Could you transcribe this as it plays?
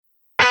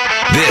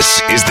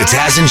This is the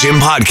Taz and Jim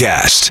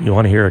podcast. You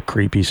want to hear a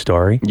creepy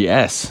story?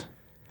 Yes.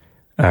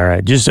 All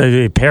right. Just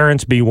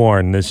parents be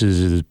warned. This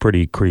is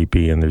pretty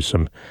creepy, and there's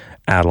some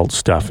adult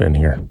stuff in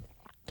here.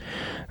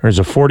 There's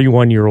a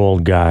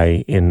 41-year-old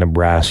guy in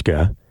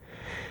Nebraska.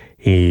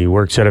 He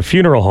works at a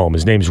funeral home.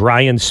 His name's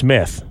Ryan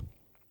Smith.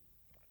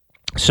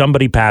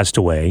 Somebody passed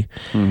away,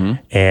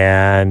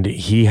 and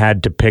he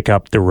had to pick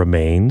up the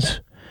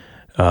remains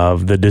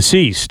of the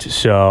deceased.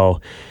 So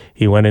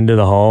he went into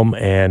the home,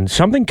 and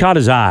something caught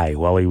his eye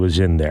while he was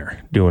in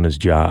there doing his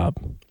job.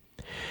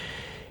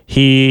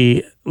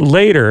 He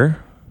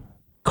later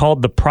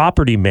called the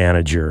property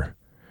manager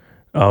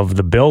of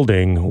the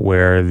building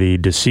where the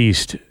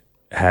deceased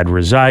had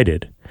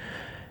resided,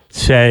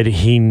 said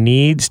he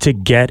needs to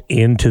get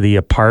into the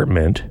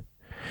apartment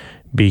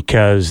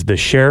because the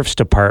sheriff's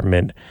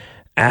department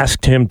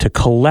asked him to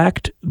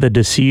collect the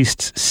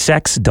deceased's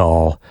sex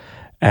doll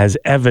as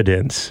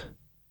evidence.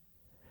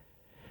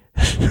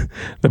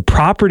 The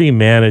property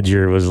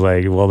manager was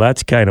like, well,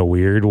 that's kind of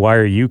weird. Why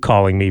are you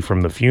calling me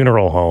from the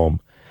funeral home?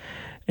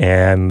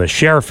 And the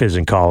sheriff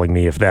isn't calling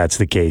me if that's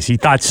the case. He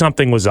thought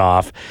something was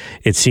off.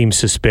 It seemed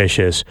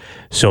suspicious.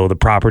 So the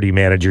property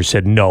manager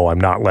said, no, I'm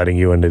not letting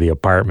you into the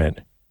apartment.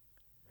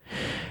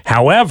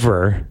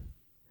 However,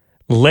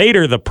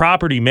 later the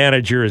property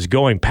manager is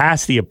going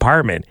past the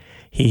apartment.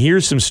 He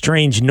hears some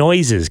strange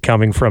noises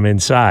coming from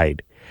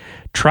inside.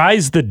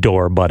 Tries the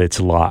door, but it's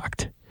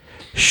locked.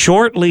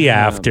 Shortly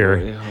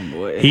after,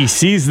 he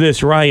sees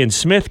this Ryan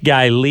Smith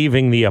guy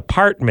leaving the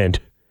apartment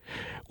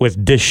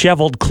with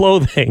disheveled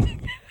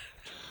clothing.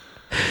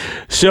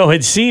 So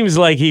it seems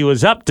like he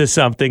was up to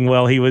something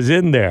while he was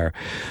in there.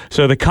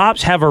 So the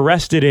cops have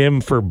arrested him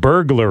for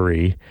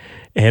burglary,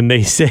 and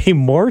they say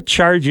more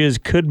charges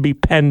could be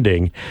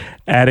pending,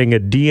 adding a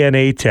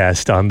DNA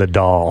test on the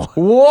doll.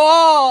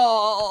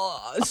 Whoa!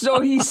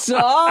 So he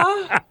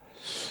saw?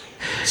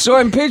 So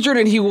I'm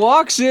picturing it. He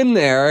walks in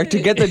there to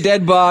get the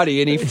dead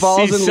body, and he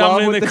falls in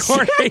love with the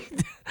corner.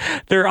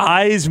 Their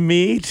eyes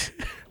meet.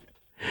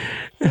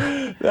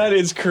 That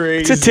is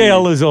crazy. It's a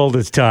tale as old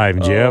as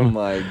time, Jim. Oh,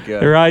 my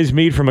God. Their eyes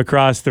meet from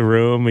across the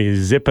room. He's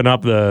zipping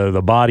up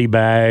the body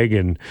bag,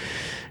 and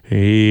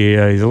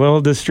he's a little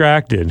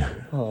distracted.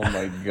 Oh,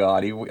 my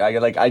God.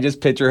 I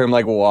just picture him,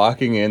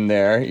 walking in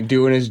there,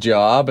 doing his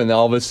job, and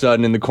all of a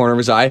sudden, in the corner of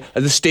his eye,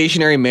 the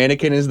stationary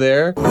mannequin is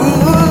there.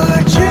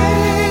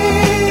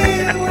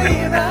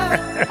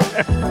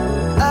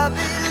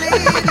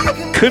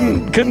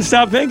 Couldn't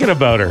stop thinking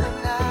about her.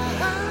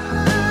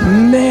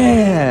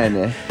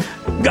 Man.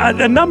 Got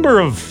a number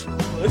of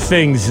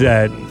things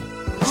that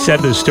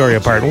set this story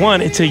apart.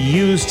 One, it's a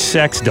used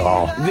sex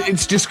doll.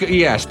 It's just,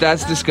 yes,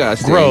 that's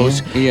disgusting.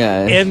 Gross.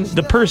 Yeah. And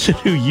the person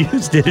who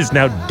used it is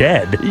now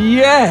dead.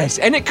 Yes,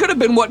 and it could have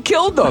been what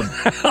killed them.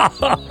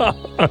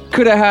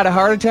 Could have had a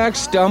heart attack,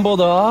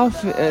 stumbled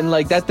off, and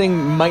that thing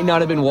might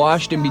not have been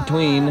washed in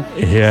between.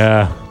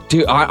 Yeah.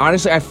 Dude,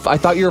 honestly, I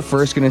thought you were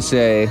first going to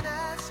say,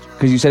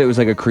 because you said it was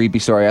a creepy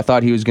story, I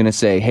thought he was going to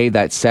say, hey,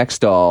 that sex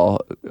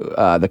doll,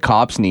 the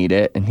cops need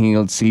it. And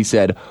he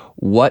said,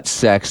 what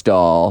sex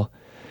doll?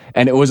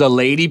 And it was a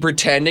lady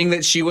pretending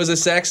that she was a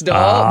sex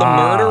doll, the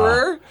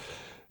murderer.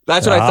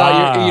 That's what I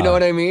thought, you know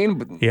what I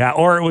mean? Yeah,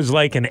 or it was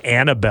like an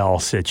Annabelle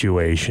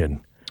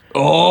situation.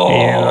 Oh,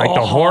 and like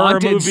the horror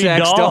movie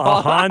doll,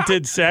 a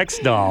haunted sex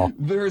doll.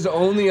 There's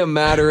only a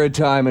matter of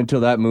time until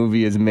that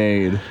movie is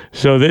made.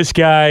 So this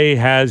guy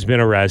has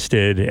been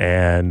arrested,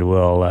 and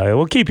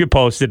we'll keep you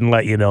posted and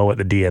let you know what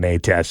the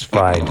DNA tests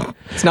find.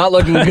 It's not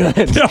looking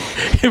good. No,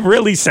 it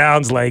really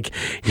sounds like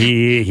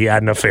he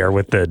had an affair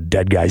with the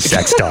dead guy's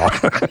sex doll.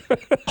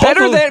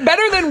 better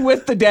than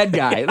with the dead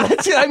guy.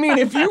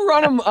 If you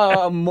run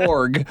a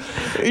morgue,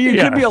 you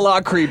could be a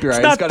lot creepier. It's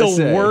not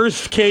the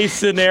worst case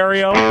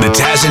scenario. The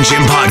Taz and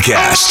Jim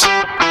podcast.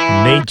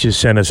 Nate just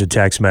sent us a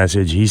text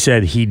message. He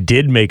said he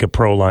did make a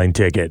Proline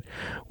ticket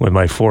with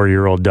my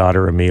 4-year-old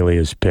daughter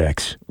Amelia's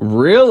pics.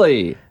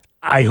 Really?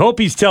 I hope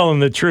he's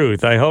telling the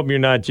truth. I hope you're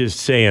not just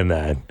saying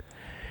that.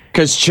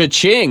 Because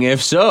cha-ching,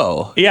 if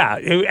so. Yeah,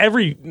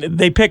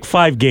 they pick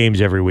 5 games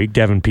every week,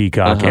 Devin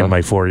Peacock and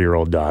my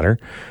 4-year-old daughter.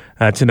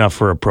 That's enough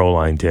for a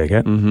Proline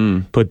ticket.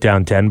 Mm-hmm. Put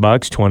down $10,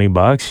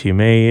 $20. You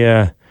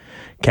may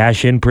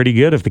cash in pretty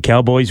good if the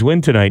Cowboys win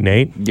tonight,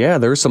 Nate. Yeah,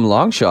 there's some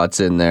long shots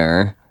in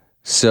there.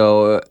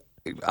 So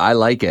I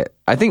like it.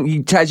 I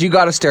think, Taz, you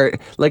got to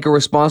start, like a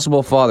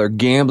responsible father,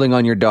 gambling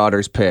on your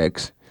daughter's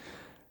picks.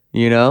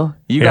 You know?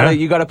 You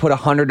got to put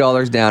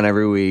 $100 down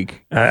every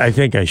week. I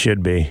think I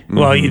should be. Mm-hmm.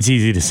 Well, it's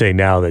easy to say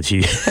now that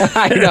she...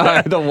 I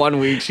know, the 1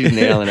 week she's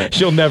nailing it.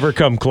 She'll never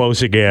come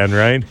close again,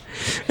 right?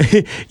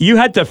 You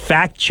had to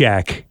fact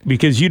check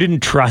because you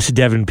didn't trust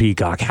Devin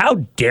Peacock. How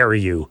dare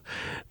you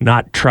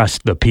not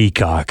trust the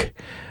Peacock?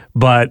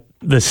 But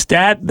the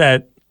stat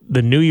that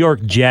the New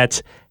York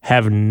Jets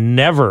have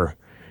never,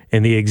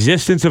 in the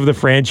existence of the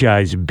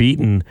franchise,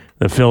 beaten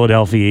the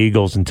Philadelphia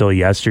Eagles until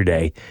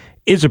yesterday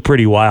is a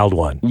pretty wild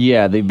one.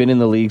 Yeah, they've been in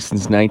the league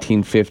since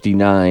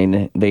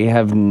 1959. They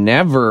have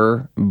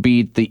never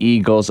beat the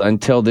Eagles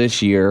until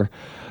this year,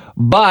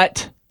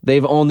 but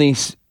they've only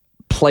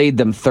played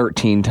them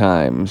 13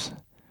 times.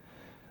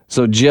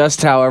 So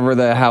just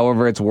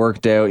however it's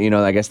worked out,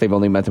 I guess they've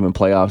only met them in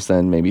playoffs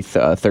then maybe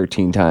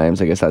 13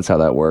 times. I guess that's how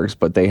that works.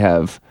 But they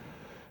have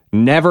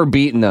never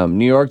beaten them.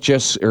 New York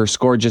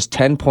scored just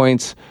 10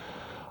 points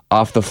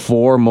off the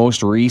 4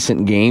 most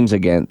recent games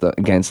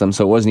against them,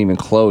 so it wasn't even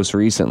close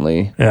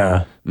recently.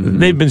 Yeah. Mm-hmm.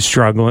 They've been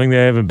struggling. They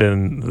haven't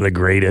been the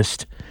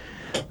greatest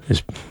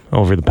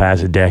over the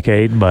past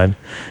decade, but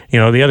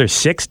the other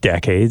 6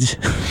 decades,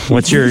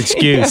 what's your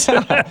excuse?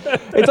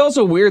 It's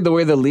also weird the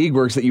way the league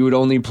works that you would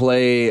only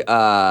play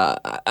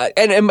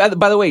and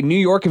by the way, New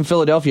York and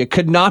Philadelphia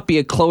could not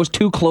be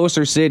two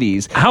closer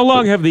cities. How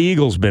long have the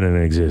Eagles been in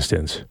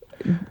existence?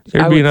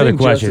 There'd be another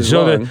question.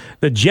 So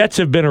the Jets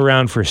have been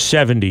around for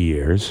 70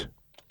 years.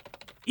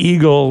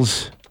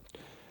 Eagles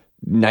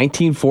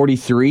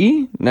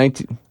 1943?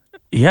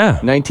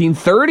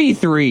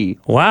 1933.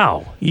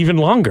 Wow, even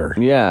longer.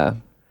 Yeah.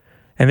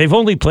 And they've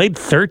only played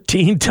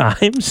 13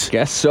 times?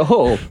 Guess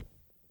so.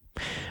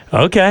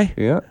 Okay.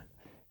 Yeah.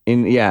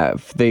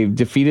 They've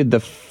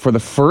defeated for the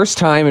first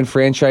time in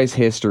franchise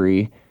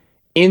history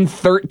in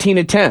 13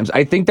 attempts.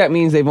 I think that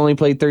means they've only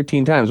played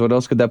 13 times. What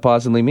else could that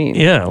possibly mean?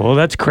 Yeah, well,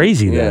 that's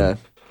crazy then. Yeah.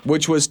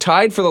 Which was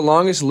tied for the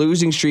longest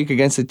losing streak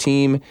against a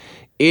team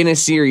in a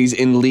series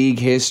in league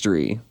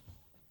history.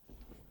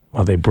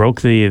 Well, they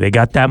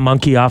got that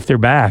monkey off their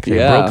back. They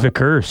broke the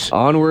curse.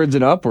 Onwards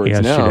and upwards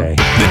yesterday.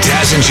 Now. The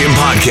Taz and Jim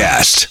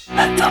Podcast.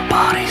 Let the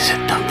bodies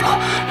hit the floor.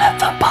 Let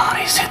the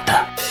bodies hit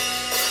the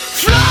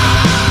floor.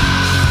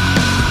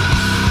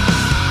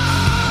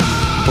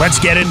 Let's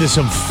get into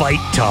some fight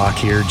talk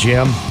here,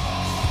 Jim.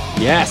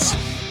 Yes.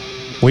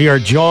 We are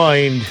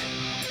joined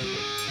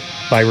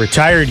by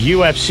retired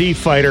UFC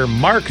fighter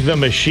Mark the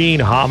Machine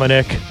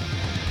Hominick.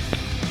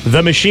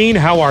 The Machine,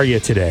 how are you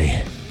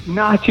today?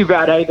 Not too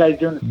bad. How you guys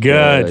doing?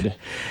 Good.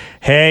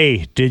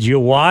 Hey, did you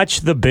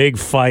watch the big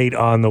fight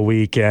on the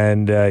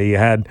weekend? You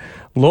had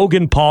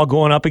Logan Paul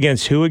going up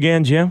against who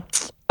again, Jim?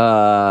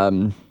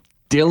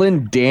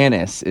 Dylan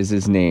Dennis is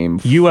his name.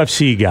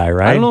 UFC guy,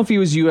 right? I don't know if he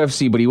was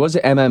UFC, but he was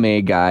an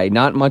MMA guy.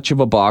 Not much of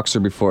a boxer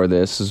before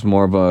this. This is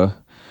more of a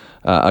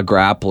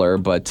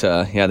grappler, but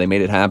they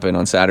made it happen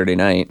on Saturday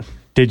night.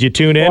 Did you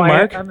tune in,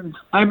 Mark?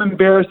 I'm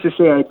embarrassed to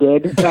say I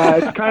did. It's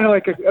kind of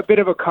like a bit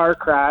of a car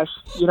crash.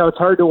 It's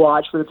hard to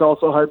watch, but it's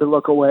also hard to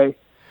look away.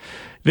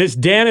 This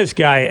Dennis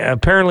guy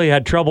apparently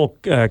had trouble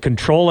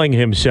controlling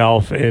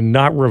himself and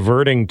not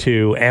reverting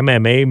to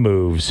MMA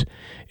moves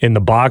in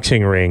the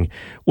boxing ring,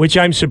 which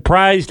I'm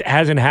surprised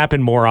hasn't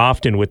happened more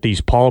often with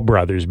these Paul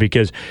brothers,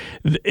 because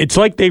it's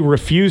like they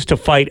refuse to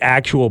fight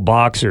actual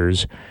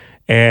boxers,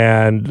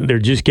 and they're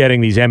just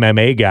getting these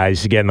MMA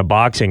guys to get in the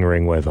boxing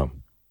ring with them.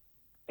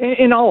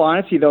 In all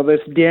honesty, though, this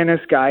Dennis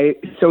guy,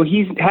 so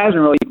he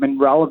hasn't really been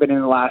relevant in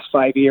the last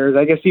 5 years.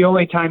 I guess the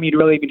only time you'd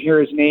really even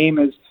hear his name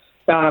is,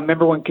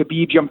 remember when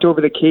Khabib jumped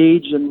over the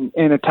cage and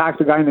attacked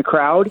the guy in the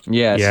crowd?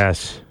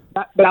 Yes.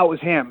 That was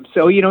him.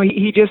 So,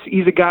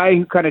 he's a guy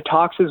who kind of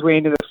talks his way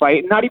into the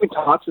fight. Not even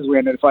talks his way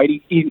into the fight.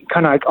 He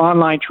kind of like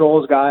online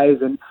trolls guys.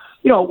 And,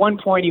 at one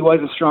point he was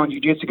a strong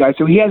jiu-jitsu guy.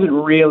 So he hasn't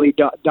really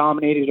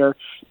dominated or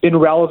been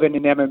relevant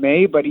in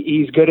MMA, but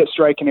he's good at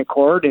striking a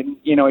chord. And,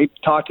 he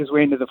talked his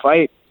way into the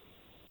fight.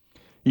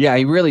 Yeah,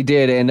 he really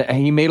did, and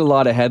he made a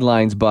lot of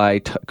headlines by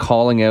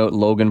calling out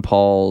Logan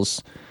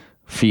Paul's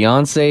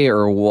fiance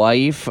or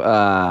wife.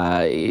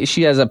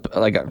 She has I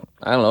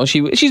don't know.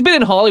 She's been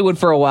in Hollywood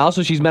for a while,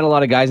 so she's met a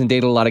lot of guys and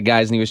dated a lot of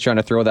guys, and he was trying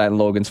to throw that in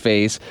Logan's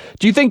face.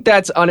 Do you think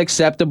that's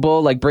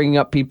unacceptable, like bringing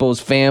up people's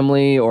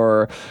family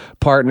or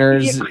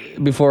partners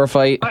before a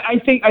fight? I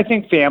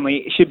think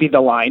family should be the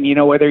line.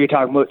 Whether you're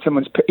talking about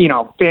someone's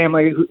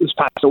family who's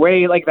passed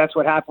away, like that's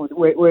what happened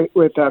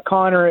with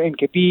Connor and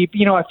Khabib.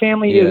 A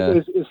family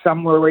is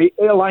somewhere where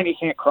a line you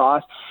can't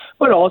cross.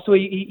 But also,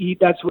 he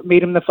that's what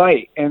made him the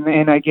fight.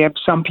 And I guess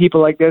some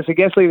people like this, I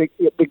guess like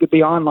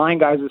the online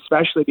guys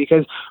especially,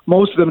 because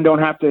most of them don't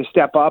have to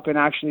step up and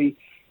actually,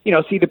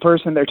 see the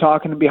person they're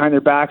talking to behind their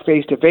back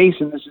face to face.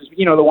 And this is,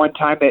 the one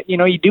time that,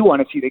 you do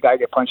want to see the guy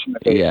get punched in the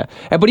face. Yeah.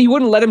 But he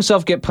wouldn't let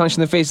himself get punched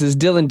in the face. This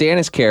Dylan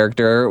Dennis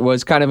character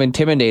was kind of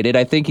intimidated.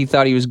 I think he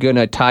thought he was going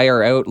to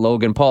tire out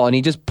Logan Paul, and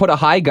he just put a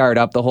high guard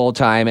up the whole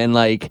time. And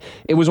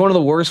it was one of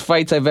the worst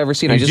fights I've ever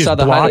seen. I just saw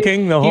the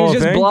blocking the whole thing. He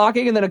was just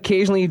blocking, and then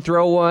occasionally he'd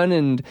throw one.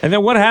 And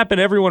then what happened?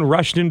 Everyone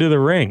rushed into the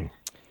ring.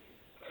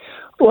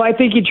 Well, I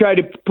think he tried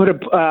to put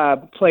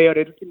a play out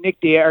of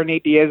Nate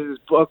Diaz's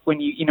book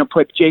when you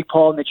put Jake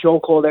Paul in the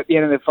chokehold at the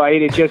end of the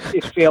fight.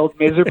 It failed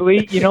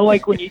miserably.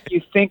 Like when you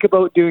think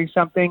about doing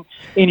something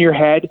in your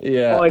head,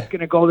 it's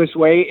going to go this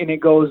way, and it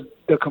goes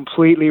the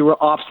completely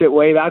opposite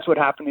way. That's what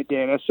happened to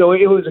Dennis. So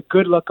it was a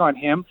good look on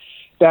him.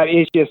 That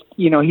is just,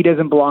 he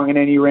doesn't belong in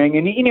any ring.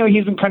 And,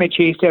 he's been kind of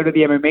chased out of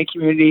the MMA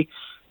community.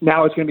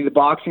 Now it's going to be the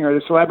boxing or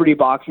the celebrity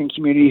boxing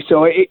community.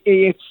 So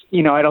it's,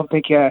 I don't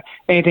think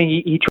anything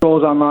he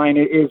trolls online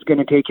is going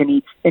to take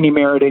any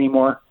merit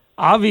anymore.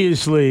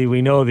 Obviously,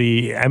 we know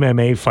the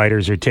MMA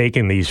fighters are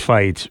taking these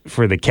fights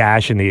for the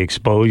cash and the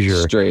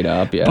exposure. Straight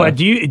up, yeah. But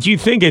do you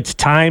think it's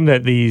time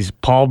that these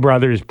Paul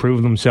brothers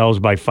prove themselves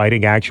by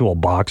fighting actual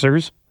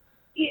boxers?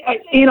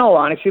 In all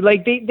honesty,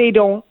 like they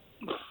don't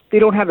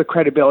have the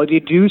credibility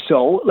to do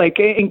so. Like,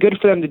 and good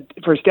for them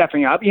for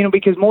stepping up.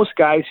 Because most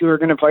guys who are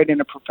going to fight in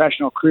a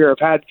professional career have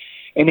had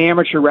an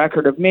amateur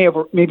record of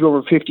maybe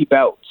over 50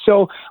 bouts.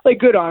 So, like,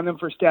 good on them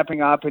for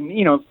stepping up and,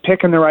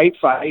 picking the right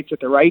fights at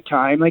the right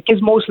time. Like, because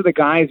most of the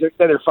guys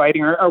that are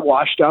fighting are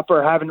washed up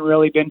or haven't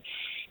really been,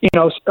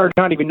 are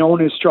not even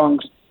known as strong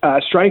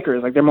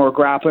strikers. Like, they're more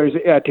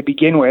grapplers to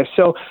begin with.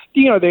 So,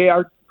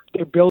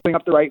 they're building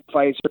up the right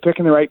fights. They're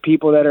picking the right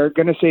people that are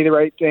going to say the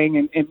right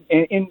thing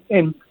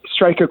and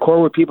strike a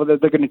chord with people that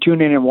they're going to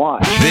tune in and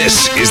watch.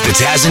 This is the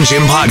Taz and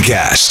Jim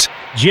podcast.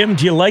 Jim,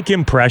 do you like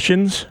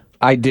impressions?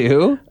 I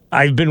do.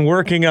 I've been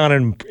working on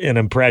an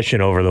impression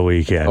over the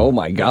weekend. Oh,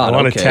 my God.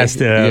 I want to test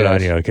it out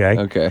on you, okay?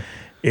 Okay.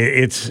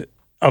 It's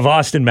of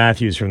Austin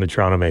Matthews from the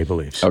Toronto Maple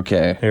Leafs.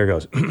 Okay. Here it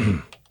goes.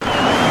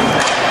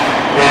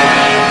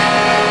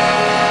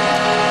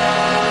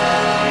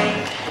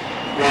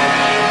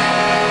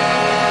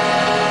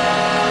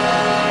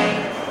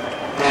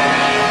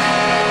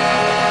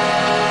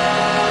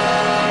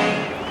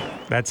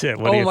 That's it.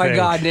 What do you think? Oh, my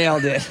God,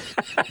 nailed it.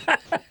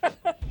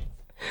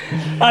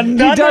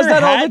 Another he does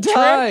that all hat the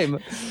time.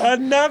 Trick?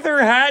 Another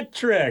hat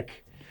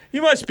trick.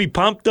 You must be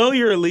pumped, though.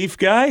 You're a Leaf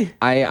guy.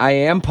 I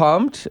am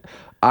pumped.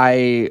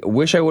 I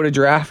wish I would have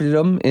drafted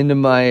him into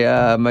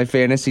my my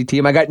fantasy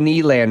team. I got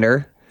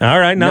Nylander. All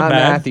right, not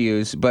bad.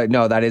 Matthews, but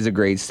no, that is a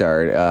great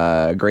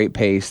start. Great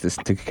pace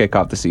to kick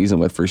off the season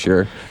with, for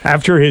sure.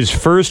 After his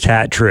first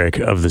hat trick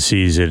of the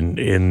season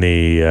in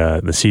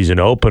the season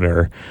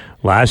opener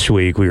last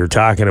week, we were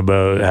talking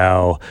about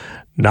how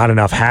not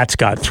enough hats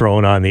got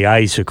thrown on the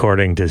ice,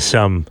 according to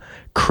some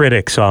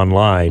critics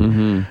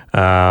online.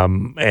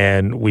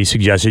 And we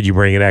suggested you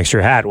bring an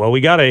extra hat. Well,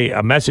 we got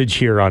a message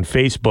here on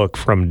Facebook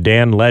from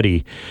Dan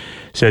Letty.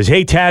 Says,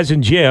 hey, Taz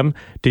and Jim,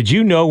 did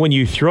you know when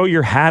you throw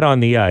your hat on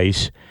the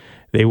ice,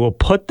 they will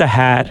put the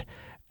hat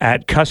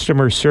at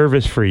customer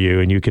service for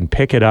you and you can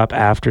pick it up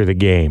after the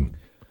game?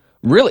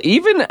 Really?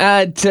 Even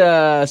at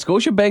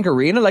Scotiabank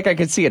Arena? Like, I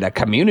could see it at a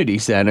community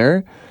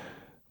center.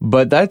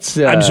 But that's...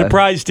 I'm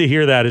surprised to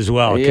hear that as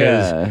well,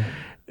 because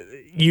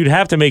you'd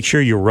have to make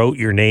sure you wrote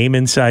your name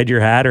inside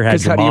your hat or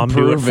had your mom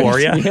do it for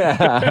you.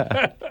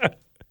 Yeah.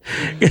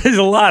 There's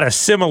a lot of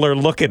similar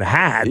looking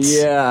hats.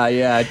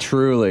 Yeah,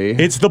 truly.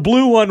 It's the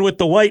blue one with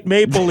the white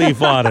maple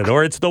leaf on it,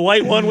 or it's the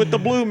white one with the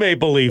blue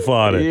maple leaf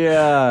on it.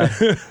 Yeah.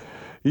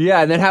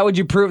 Yeah, and then how would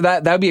you prove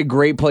that? That would be a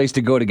great place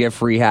to go to get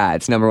free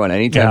hats, number one.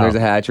 Anytime there's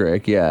a hat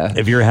trick,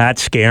 If you're a hat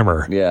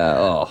scammer.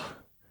 Yeah,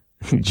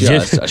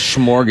 just a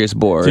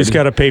smorgasbord. Just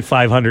got to pay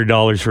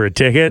 $500 for a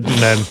ticket, and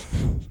then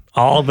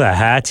all the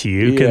hats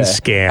you can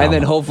scam. And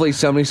then hopefully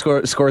somebody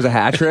scores a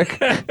hat trick.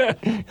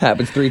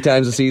 Happens 3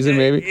 times a season,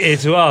 maybe.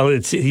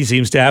 He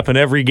seems to happen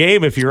every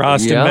game if you're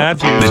Austin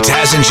Matthews. The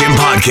Taz and Jim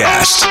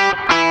podcast.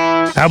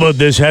 How about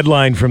this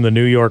headline from the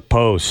New York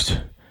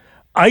Post?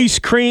 Ice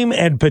cream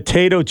and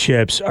potato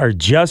chips are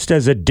just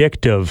as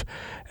addictive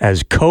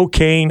as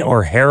cocaine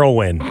or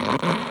heroin.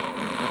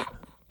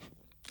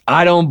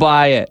 I don't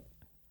buy it.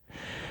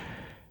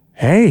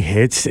 Hey,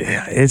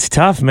 it's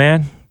tough,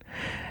 man.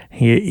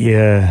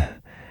 You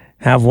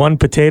have one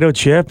potato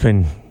chip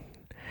and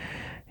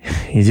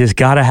you just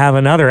got to have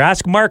another.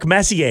 Ask Mark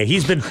Messier.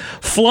 He's been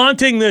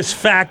flaunting this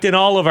fact in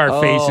all of our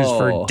faces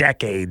for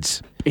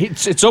decades.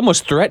 It's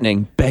almost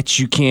threatening. Bet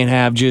you can't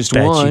have just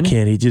one. Bet you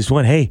can't eat just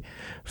one. Hey,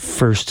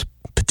 first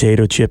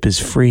potato chip is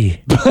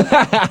free.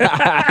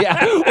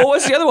 Yeah. Well,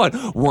 what's the other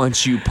one?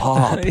 Once you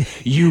pop,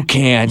 you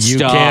can't stop.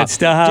 You can't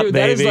stop, Dude,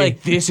 baby. that is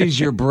like, this is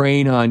your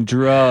brain on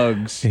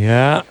drugs.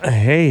 Yeah.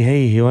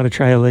 Hey, you want to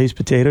try a Lay's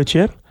potato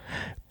chip?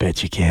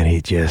 Bet you can't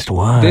eat just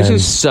one. This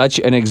is such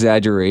an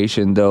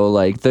exaggeration, though.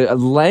 Like, the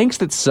lengths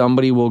that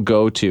somebody will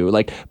go to.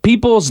 Like,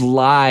 people's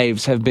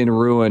lives have been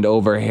ruined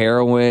over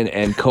heroin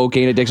and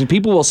cocaine addiction.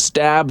 People will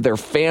stab their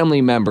family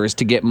members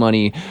to get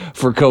money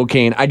for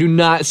cocaine. I do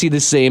not see the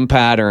same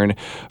pattern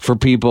for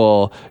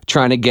people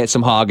trying to get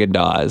some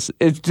Haagen-Dazs.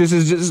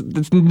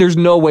 There's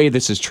no way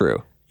this is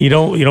true. You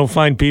don't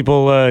find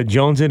people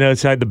jonesing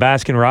outside the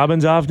Baskin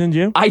Robbins often,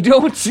 Jim? I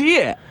don't see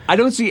it. I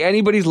don't see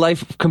anybody's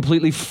life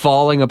completely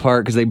falling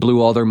apart because they blew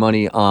all their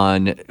money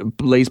on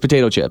Lay's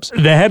potato chips.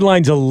 The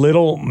headline's a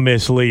little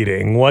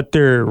misleading. What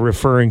they're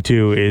referring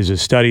to is a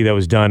study that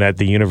was done at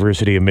the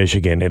University of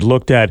Michigan. It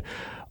looked at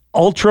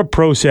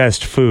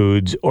ultra-processed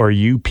foods, or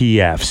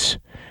UPFs,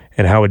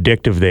 and how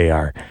addictive they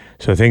are.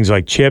 So things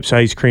like chips,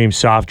 ice cream,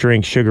 soft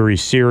drinks, sugary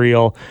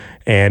cereal,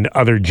 and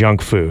other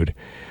junk food.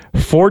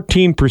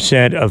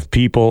 14% of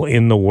people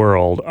in the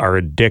world are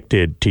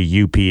addicted to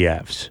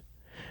UPFs,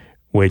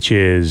 which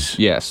is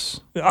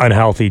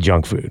unhealthy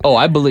junk food. Oh,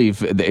 I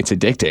believe it's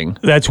addicting.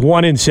 That's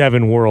 1 in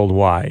 7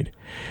 worldwide.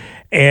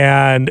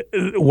 And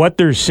what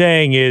they're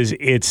saying is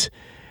it's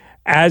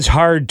as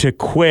hard to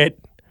quit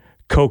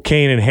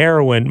cocaine and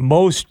heroin,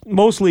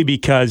 mostly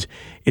because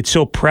it's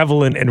so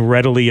prevalent and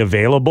readily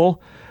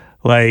available.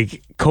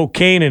 Like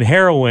cocaine and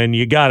heroin,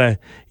 you gotta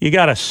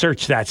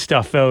search that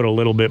stuff out a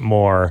little bit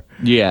more.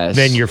 Yes.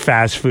 Than your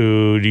fast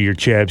food, your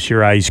chips,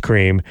 your ice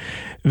cream.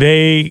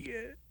 They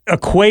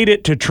equate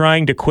it to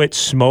trying to quit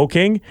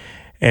smoking,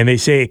 and they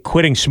say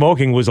quitting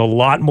smoking was a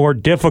lot more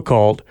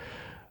difficult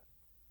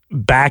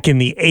back in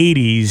the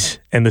 80s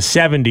and the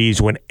 70s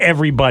when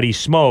everybody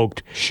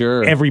smoked.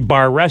 Sure. Every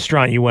bar,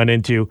 restaurant you went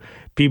into,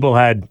 people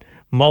had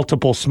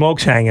multiple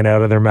smokes hanging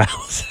out of their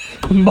mouths.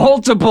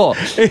 Multiple.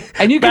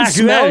 And you can Back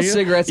smell then,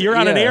 cigarettes. You're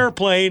on an yeah.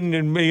 airplane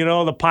and,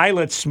 the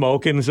pilot's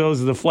smoking, so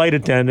is the flight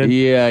attendant.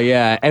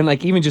 Yeah. And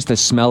like even just the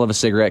smell of a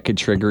cigarette could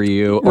trigger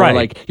you. Or Right.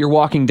 like you're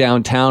walking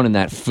downtown and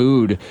that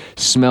food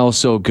smells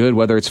so good,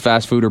 whether it's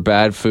fast food or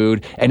bad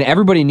food. And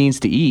everybody needs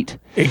to eat.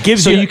 It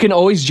gives so you- you can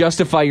always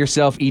justify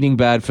yourself eating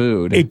bad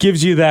food. It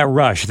gives you that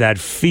rush, that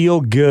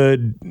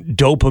feel-good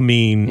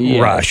dopamine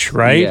Yes, rush,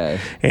 right?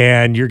 yes.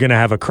 And you're going to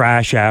have a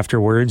crash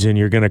afterwards, and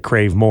you're going to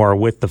crave more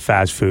with the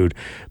fast food.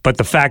 But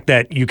the fact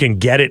that you can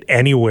get it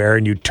anywhere,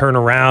 and you turn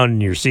around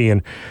and you're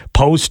seeing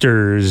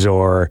posters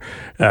or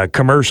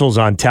commercials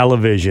on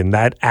television,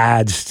 that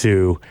adds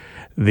to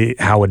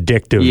how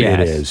addictive Yes.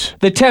 it is.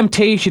 The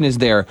temptation is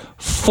there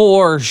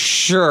for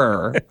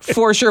sure.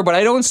 For sure. But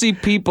I don't see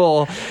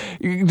people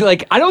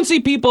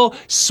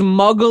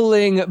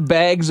smuggling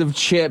bags of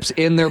chips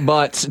in their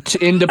butts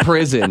into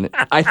prison.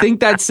 I think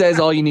that says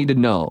all you need to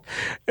know.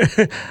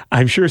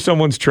 I'm sure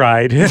someone's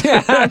tried.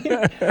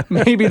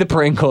 Maybe the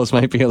Pringles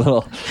might be a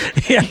little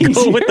Yeah,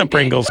 go with the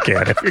Pringles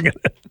can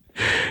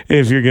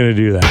if you're gonna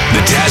do that.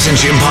 The Taz and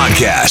Jim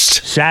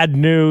Podcast. Sad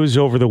news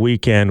over the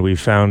weekend. We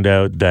found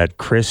out that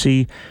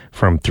Chrissy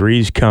from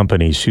Three's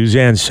Company,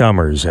 Suzanne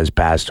Summers, has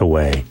passed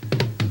away.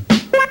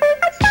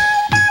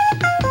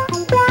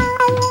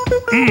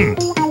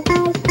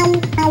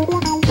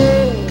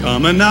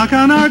 Come and knock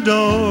on our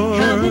door.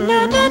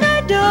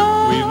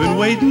 We've been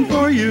waiting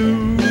for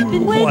you.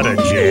 What a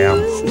jam.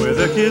 Where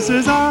the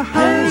kisses are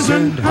hers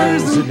and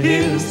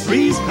his.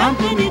 Three's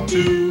Company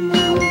too.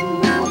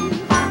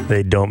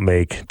 They don't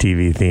make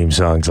TV theme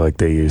songs like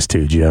they used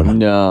to, Jim.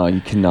 No,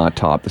 you cannot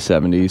top the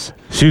 70s.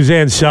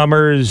 Suzanne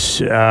Summers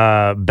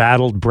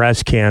battled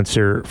breast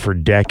cancer for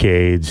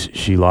decades.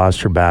 She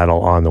lost her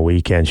battle on the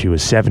weekend. She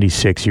was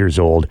 76 years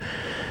old.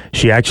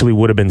 She actually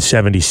would have been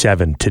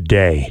 77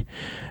 today,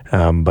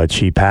 but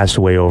she passed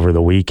away over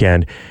the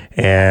weekend.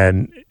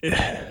 And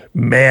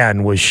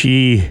man, was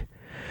she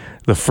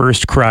the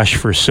first crush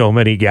for so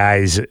many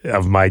guys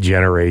of my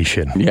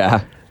generation.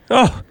 Yeah.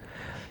 Oh,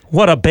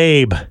 what a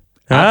babe.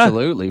 Huh?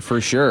 Absolutely, for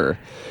sure.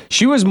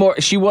 She was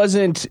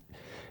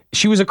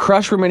a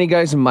crush for many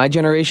guys in my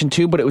generation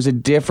too, but it was a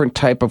different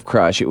type of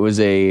crush. It was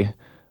a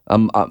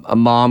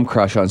mom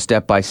crush on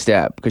Step by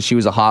Step, because she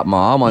was a hot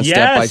mom on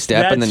Step by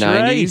Step in the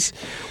 90s.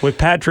 Right. With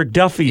Patrick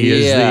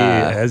Duffy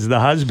as the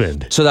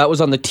husband. So that was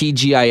on the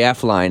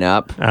TGIF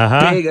lineup.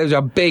 Uh-huh. It was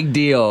a big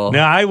deal.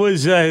 Now I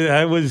was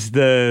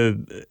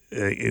the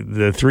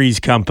Three's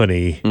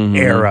Company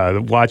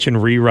era, watching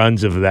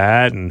reruns of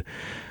that, and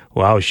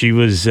wow, she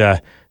was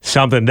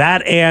something.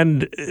 That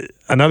and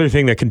another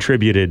thing that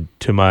contributed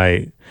to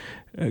my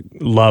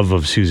love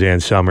of Suzanne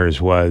Summers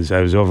was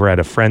I was over at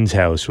a friend's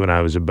house when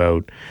I was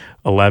about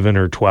 11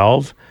 or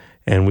 12,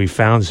 and we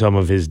found some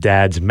of his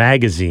dad's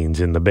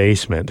magazines in the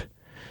basement.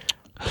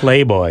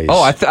 Playboys.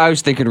 Oh, I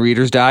was thinking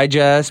Reader's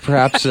Digest,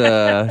 perhaps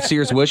a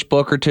Sears Wish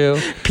book or two.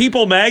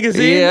 People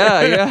magazine?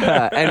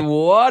 Yeah. And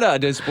what a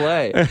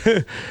display.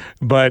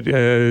 But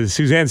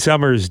Suzanne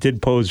Summers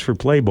did pose for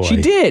Playboy.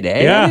 She did,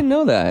 eh? Yeah. I didn't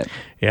know that.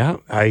 Yeah,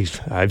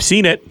 I've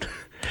seen it.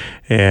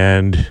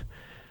 And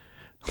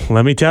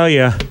let me tell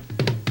you.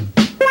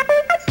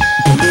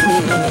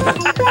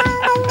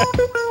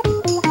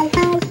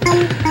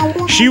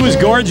 She was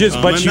gorgeous,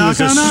 but she was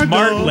a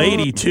smart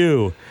lady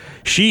too.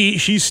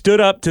 She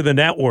stood up to the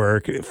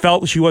network,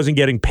 felt she wasn't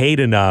getting paid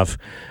enough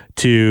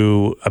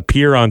to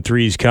appear on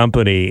Three's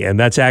Company, and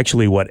that's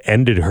actually what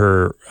ended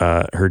her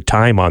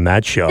time on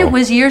that show. It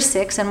was year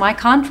 6, and my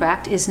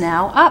contract is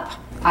now up.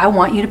 I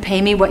want you to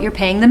pay me what you're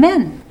paying the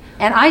men.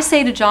 And I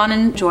say to John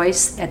and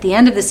Joyce at the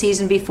end of the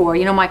season before,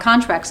 my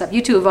contract's up.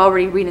 You two have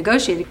already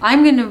renegotiated.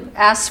 I'm going to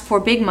ask for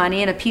big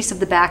money and a piece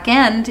of the back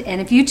end, and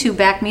if you two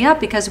back me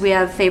up because we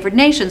have favored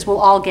nations, we'll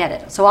all get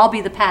it. So I'll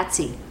be the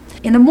patsy.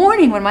 In the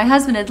morning when my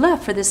husband had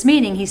left for this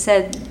meeting, he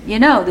said,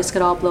 this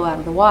could all blow out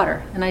of the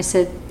water. And I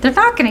said, they're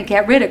not going to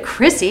get rid of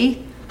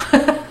Chrissy.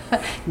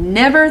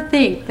 Never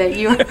think that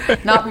you're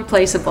not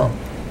replaceable.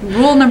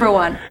 Rule number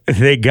 1.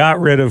 They got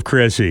rid of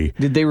Chrissy.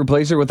 Did they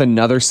replace her with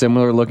another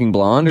similar looking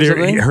blonde or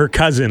something? Her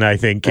cousin, I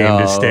think, came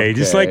to stay.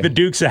 Just like the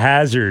Dukes of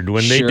Hazzard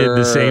when they did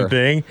the same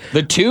thing.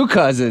 The two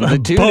cousins. The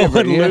two Bo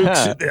different, and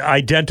Luke's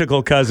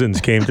identical cousins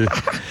came to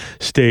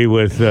stay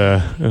with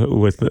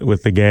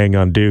the gang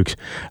on Dukes.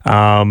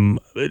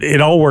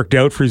 it all worked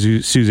out for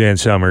Suzanne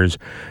Summers.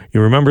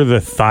 You remember the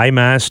Thigh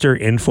Master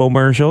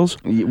infomercials?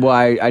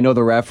 Well, I know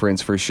the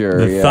reference for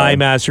sure. The Thigh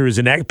Master is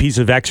a piece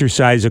of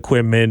exercise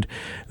equipment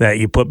that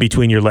you put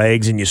between your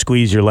legs and you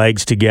squeeze your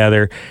legs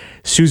together.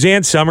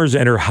 Suzanne Summers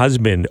and her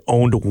husband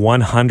owned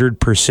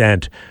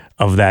 100%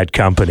 of that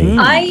company.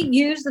 I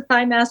use the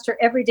Thigh Master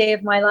every day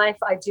of my life.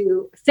 I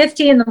do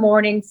 50 in the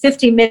morning,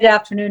 50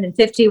 mid-afternoon, and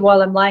 50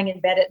 while I'm lying in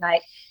bed at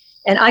night.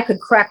 And I could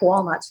crack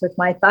walnuts with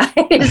my thighs.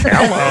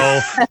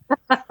 Hello.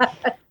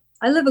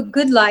 I live a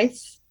good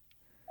life.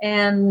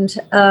 And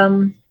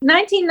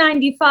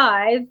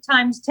 1995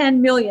 times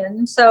 10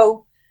 million.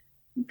 So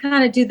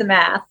kind of do the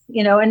math,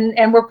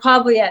 and we're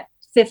probably at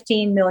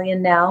 15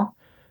 million now.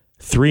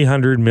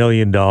 $300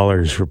 million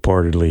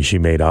reportedly she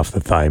made off the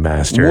Thigh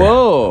Master.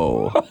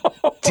 Whoa.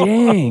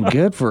 Dang,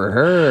 good for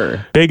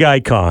her. Big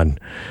icon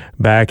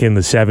back in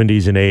the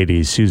 70s and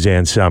 80s,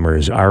 Suzanne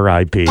Summers,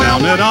 R.I.P.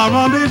 Down at our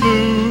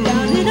rendezvous.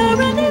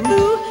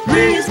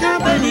 Three's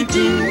Company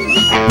too.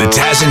 The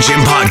Taz and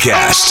Jim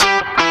Podcast.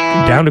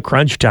 Down to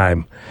crunch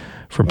time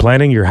for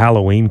planning your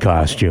Halloween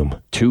costume.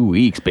 2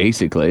 weeks,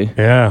 basically.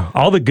 Yeah.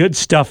 All the good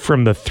stuff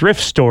from the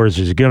thrift stores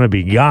is going to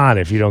be gone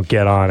if you don't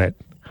get on it.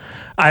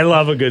 I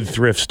love a good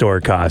thrift store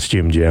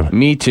costume, Jim.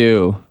 Me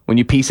too. When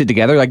you piece it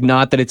together, like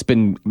not that it's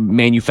been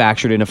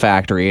manufactured in a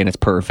factory and it's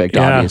perfect,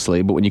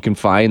 obviously, but when you can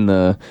find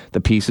the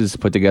pieces to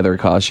put together a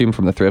costume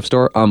from the thrift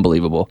store,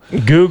 unbelievable.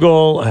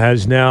 Google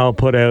has now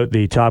put out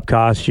the top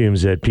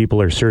costumes that people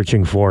are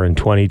searching for in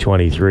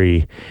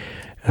 2023.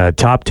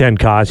 Top 10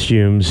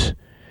 costumes,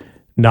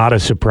 not a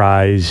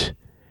surprise.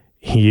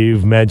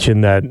 You've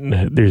mentioned that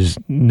there's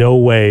no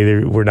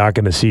way we're not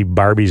going to see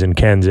Barbies and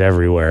Kens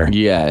everywhere.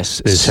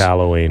 Yes. This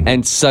Halloween.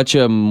 And such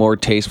a more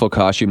tasteful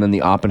costume than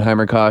the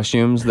Oppenheimer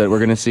costumes that we're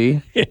going to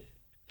see.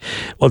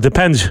 Well, it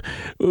depends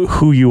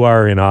who you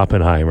are in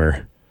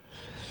Oppenheimer.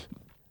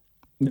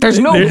 There's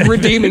no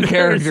redeeming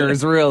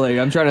characters, really.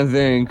 I'm trying to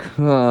think.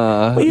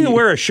 Well, you can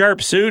wear a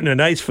sharp suit and a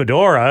nice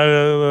fedora.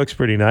 It looks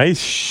pretty nice.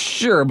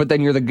 Sure, but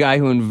then you're the guy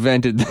who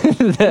invented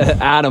the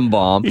atom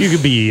bomb. You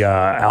could be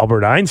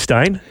Albert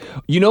Einstein.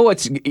 You know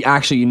what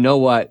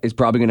is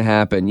probably going to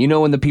happen? You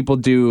know when the people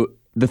do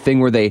the thing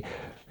where they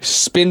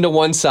spin to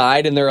one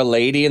side and they're a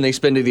lady and they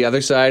spin to the other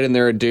side and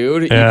they're a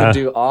dude? Yeah. You could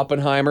do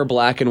Oppenheimer,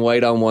 black and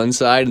white on one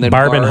side, and then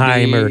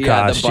Barbenheimer Barbie,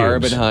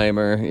 costumes. the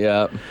Barbenheimer,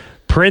 yeah.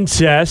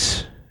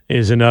 Princess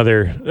is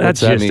another.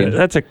 That's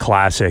that's a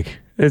classic.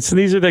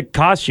 These are the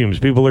costumes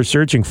people are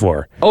searching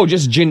for. Oh,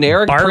 just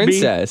generic Barbie,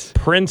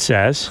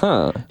 princess.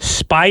 Huh.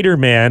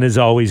 Spider-Man is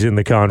always in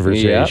the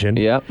conversation.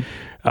 Yep.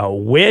 A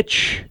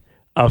witch,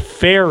 a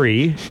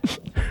fairy.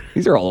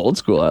 These are all old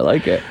school. I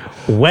like it.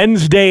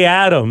 Wednesday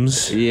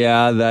Addams.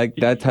 Yeah,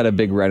 that had a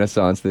big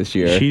renaissance this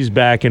year. She's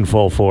back in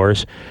full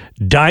force.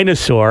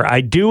 Dinosaur.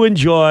 I do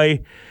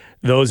enjoy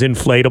those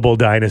inflatable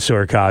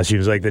dinosaur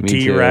costumes, like the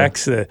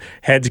T-Rex. The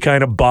heads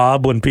kind of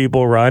bob when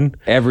people run.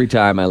 Every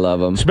time, I love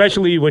them.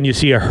 Especially when you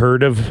see a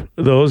herd of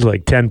those,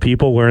 like 10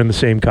 people wearing the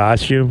same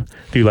costume.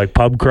 Do like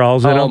pub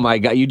crawls in them. Oh my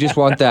God. You just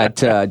want that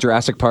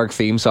Jurassic Park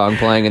theme song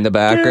playing in the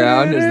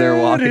background as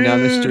they're walking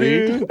down the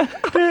street.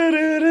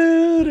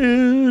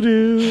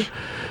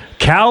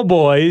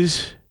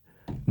 Cowboys,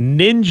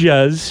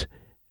 ninjas.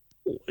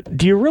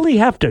 Do you really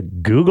have to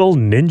Google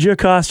ninja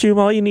costume?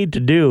 All you need to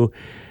do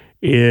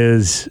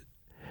is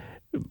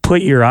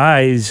put your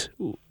eyes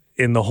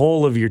in the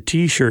hole of your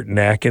t-shirt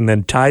neck and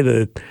then tie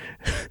the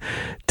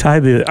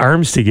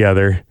arms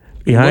together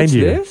behind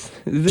you. This?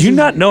 Do you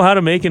not know how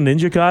to make a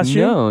ninja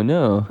costume?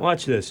 No.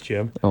 Watch this,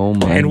 Jim. Oh my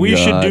God. And we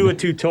should do a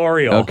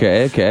tutorial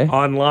okay.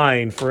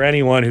 online for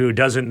anyone who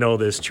doesn't know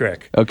this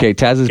trick. Okay,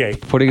 Taz is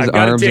putting his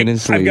arms in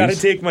his sleeves. I've got to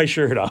take my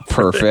shirt off.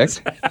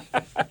 Perfect.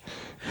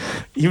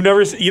 You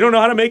don't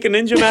know how to make a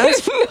ninja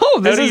mask?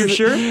 No,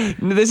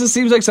 this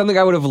seems like something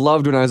I would have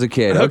loved when I was a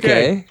kid.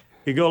 Okay.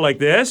 You go like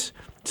this.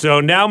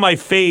 So now my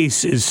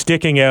face is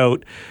sticking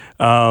out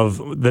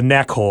of the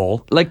neck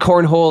hole. Like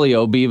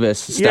Cornholio Beavis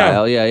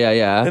style.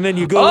 Yeah. And then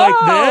you go like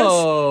this,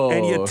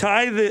 and you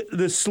tie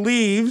the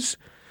sleeves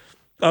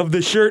of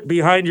the shirt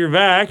behind your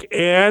back,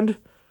 and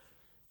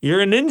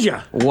you're a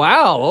ninja.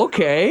 Wow,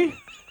 okay.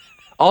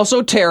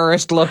 Also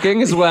terrorist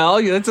looking as well.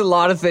 That's a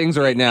lot of things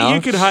right now. You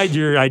could hide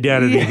your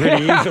identity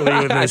pretty easily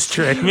with this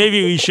trick.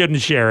 Maybe we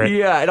shouldn't share it.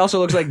 Yeah, it also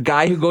looks like a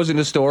guy who goes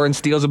into a store and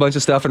steals a bunch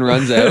of stuff and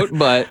runs out.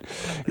 But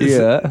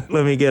yeah.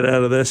 Let me get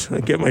out of this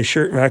and get my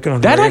shirt back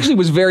on. That actually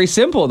was very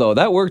simple, though.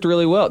 That worked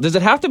really well. Does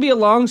it have to be a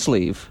long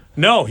sleeve?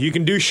 No, you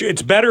can do.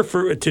 It's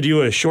better to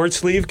do a short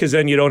sleeve because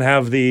then you don't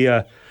have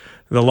the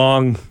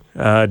long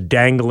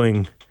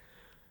dangling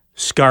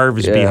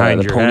scarves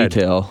behind your head.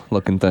 Ponytail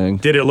looking thing.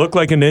 Did it look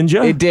like a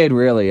ninja? It did,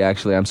 really,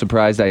 actually. I'm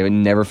surprised I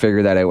never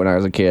figured that out when I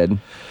was a kid.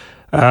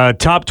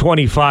 Top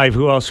 25,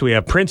 who else do we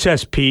have?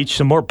 Princess Peach,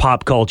 some more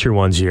pop culture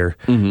ones here.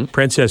 Mm-hmm.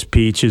 Princess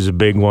Peach is a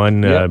big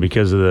one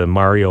because of the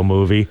Mario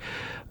movie.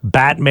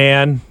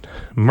 Batman,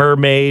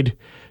 mermaid,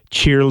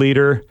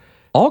 cheerleader,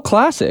 All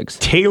classics.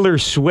 Taylor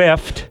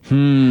Swift.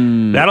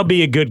 That'll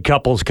be a good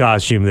couple's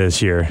costume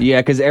this year.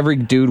 Yeah, because every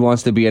dude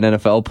wants to be an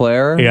NFL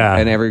player. Yeah.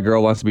 And every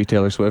girl wants to be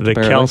Taylor Swift. The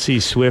apparently. Kelsey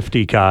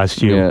Swiftie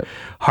costume. Yeah.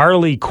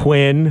 Harley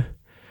Quinn.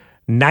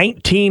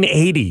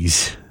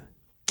 1980s.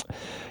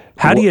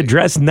 How do you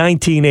dress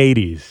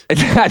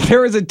 1980s? There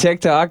was a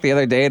TikTok the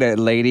other day, and a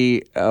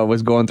lady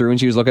was going through and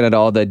she was looking at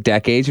all the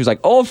decades. She was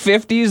like,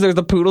 50s, there's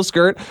the poodle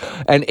skirt,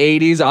 and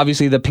 80s,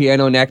 obviously the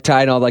piano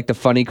necktie and all like the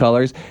funny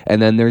colors,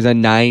 and then there's a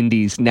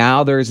 90s.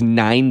 Now there's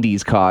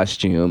 90s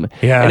costume.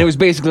 Yeah. And it was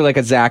basically like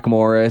a Zach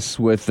Morris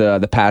with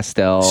the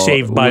pastel.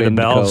 Saved by the wind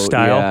Bell coat.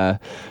 style. Yeah.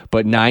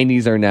 But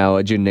 90s are now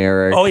a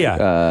generic. Oh,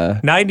 yeah.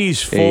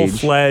 90s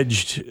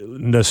full-fledged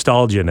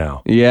nostalgia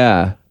now.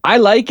 Yeah. I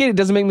like it. It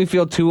doesn't make me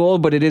feel too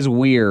old, but it is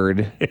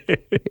weird.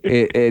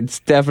 It's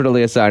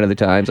definitely a sign of the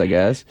times, I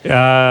guess.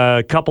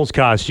 Couples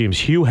costumes.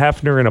 Hugh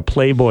Hefner and a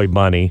Playboy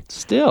bunny.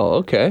 Still,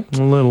 okay. A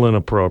little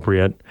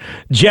inappropriate.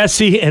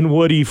 Jesse and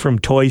Woody from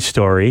Toy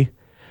Story.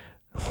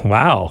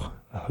 Wow.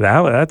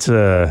 That's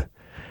a...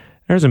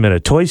 There hasn't been a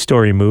Toy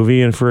Story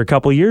movie in for a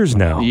couple years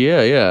now.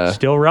 Yeah.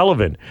 Still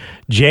relevant.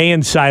 Jay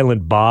and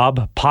Silent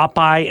Bob,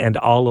 Popeye and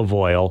Olive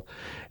Oil,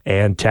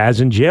 and Taz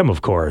and Jim,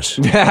 of course.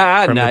 From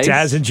Nice. the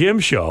Taz and Jim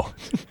show.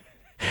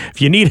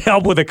 If you need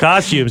help with the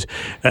costumes,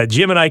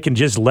 Jim and I can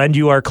just lend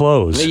you our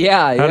clothes.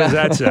 Yeah. How does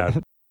that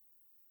sound?